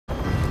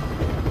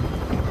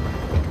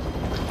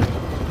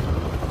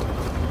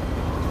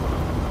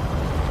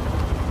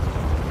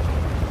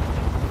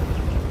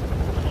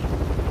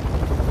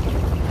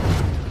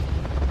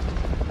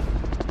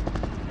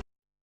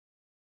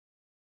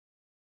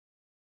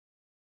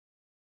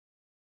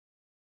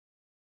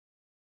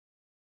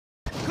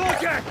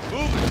Jack!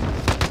 Move it!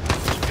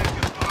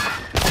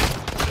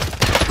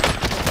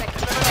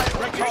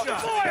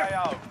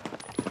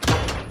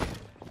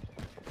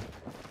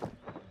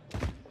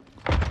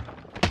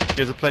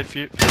 Here's a plate for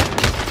you.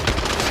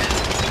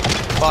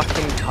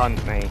 Fucking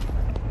cunt, mate.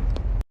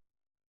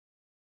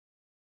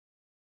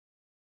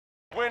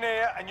 Win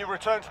here and you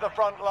return to the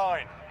front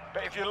line.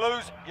 But if you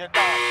lose, you're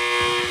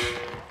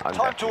done.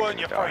 Time to earn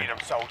your freedom,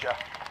 soldier.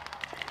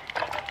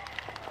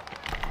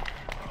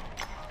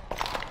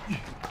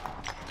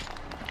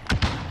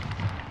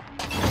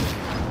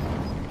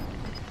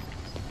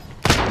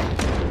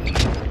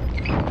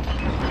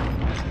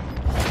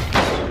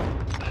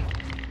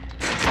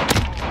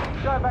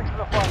 Go back to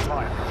the front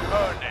line. You've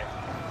earned it.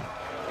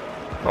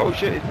 Oh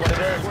shit, it's one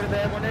there, one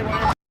there, one there, one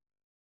there.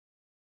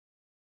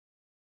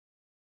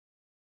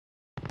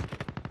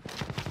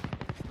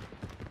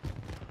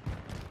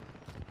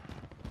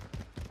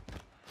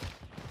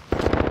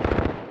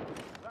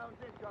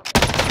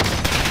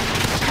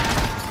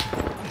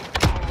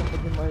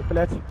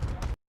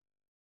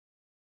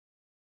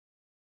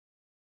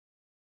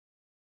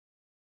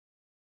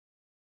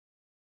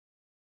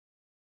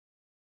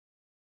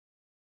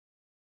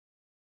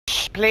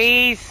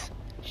 Please,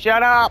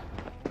 shut up.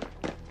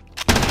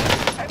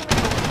 Enemy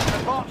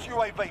advanced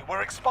UAV.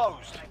 We're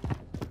exposed.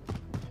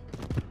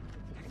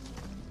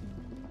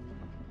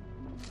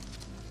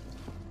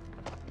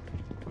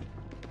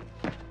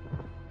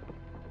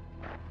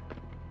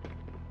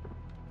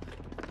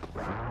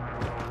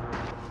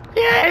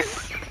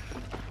 Yes!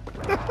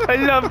 I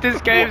love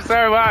this game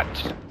so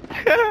much.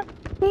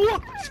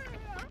 What?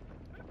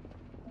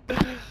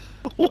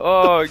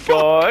 Oh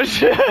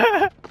gosh.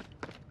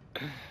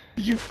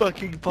 You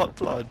fucking pot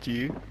plant,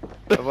 you.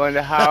 I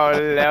wonder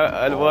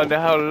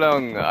how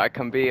long I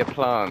can be a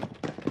plant.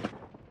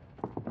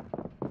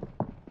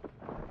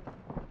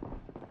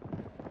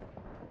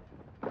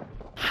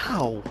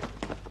 How?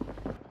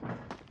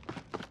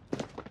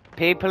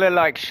 People are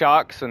like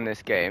sharks on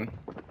this game.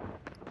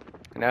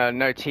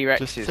 No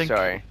T-Rexes,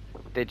 sorry.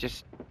 They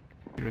just...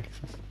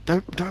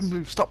 Don't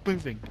move, stop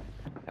moving.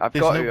 I've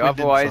There's got no to, wind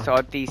otherwise inside.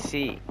 I'll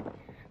DC.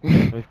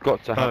 We've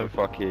got to have Oh. a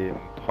fucking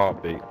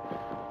heartbeat.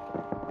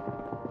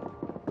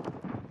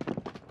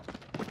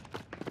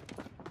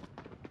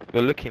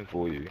 They're looking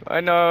for you.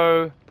 I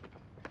know.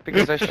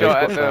 Because I They've shot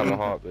got at to have a them.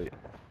 heartbeat.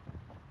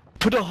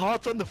 Put a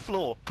heart on the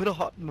floor. Put a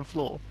heart on the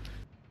floor.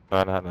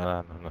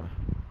 No.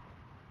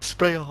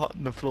 Spray a heart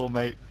on the floor,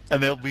 mate.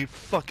 And they'll be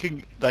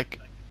fucking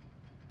like...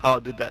 How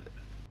did that...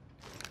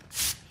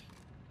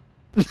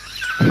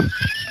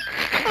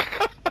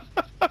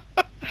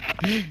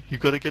 You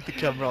gotta get the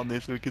camera on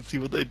this so we can see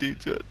what they do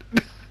to it.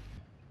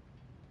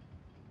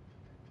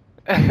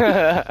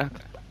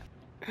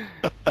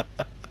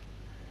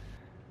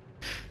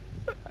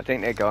 I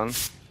think they're gone.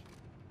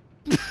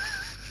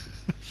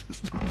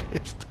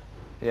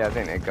 Yeah, I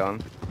think they're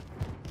gone.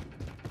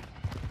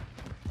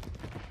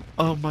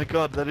 Oh my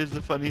god, that is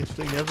the funniest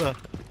thing ever.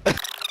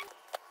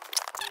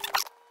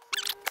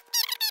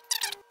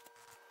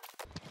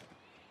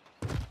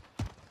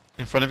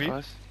 In front of you?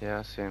 Us? Yeah,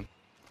 I see him.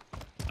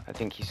 I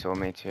think he saw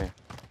me too.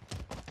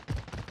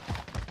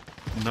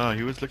 No,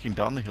 he was looking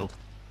down the hill.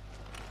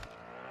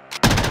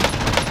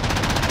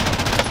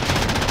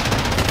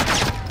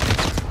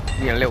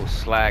 You little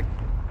slag.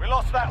 We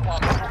lost that one,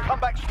 but we'll come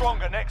back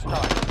stronger next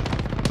time.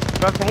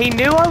 But he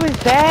knew I was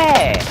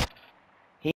there!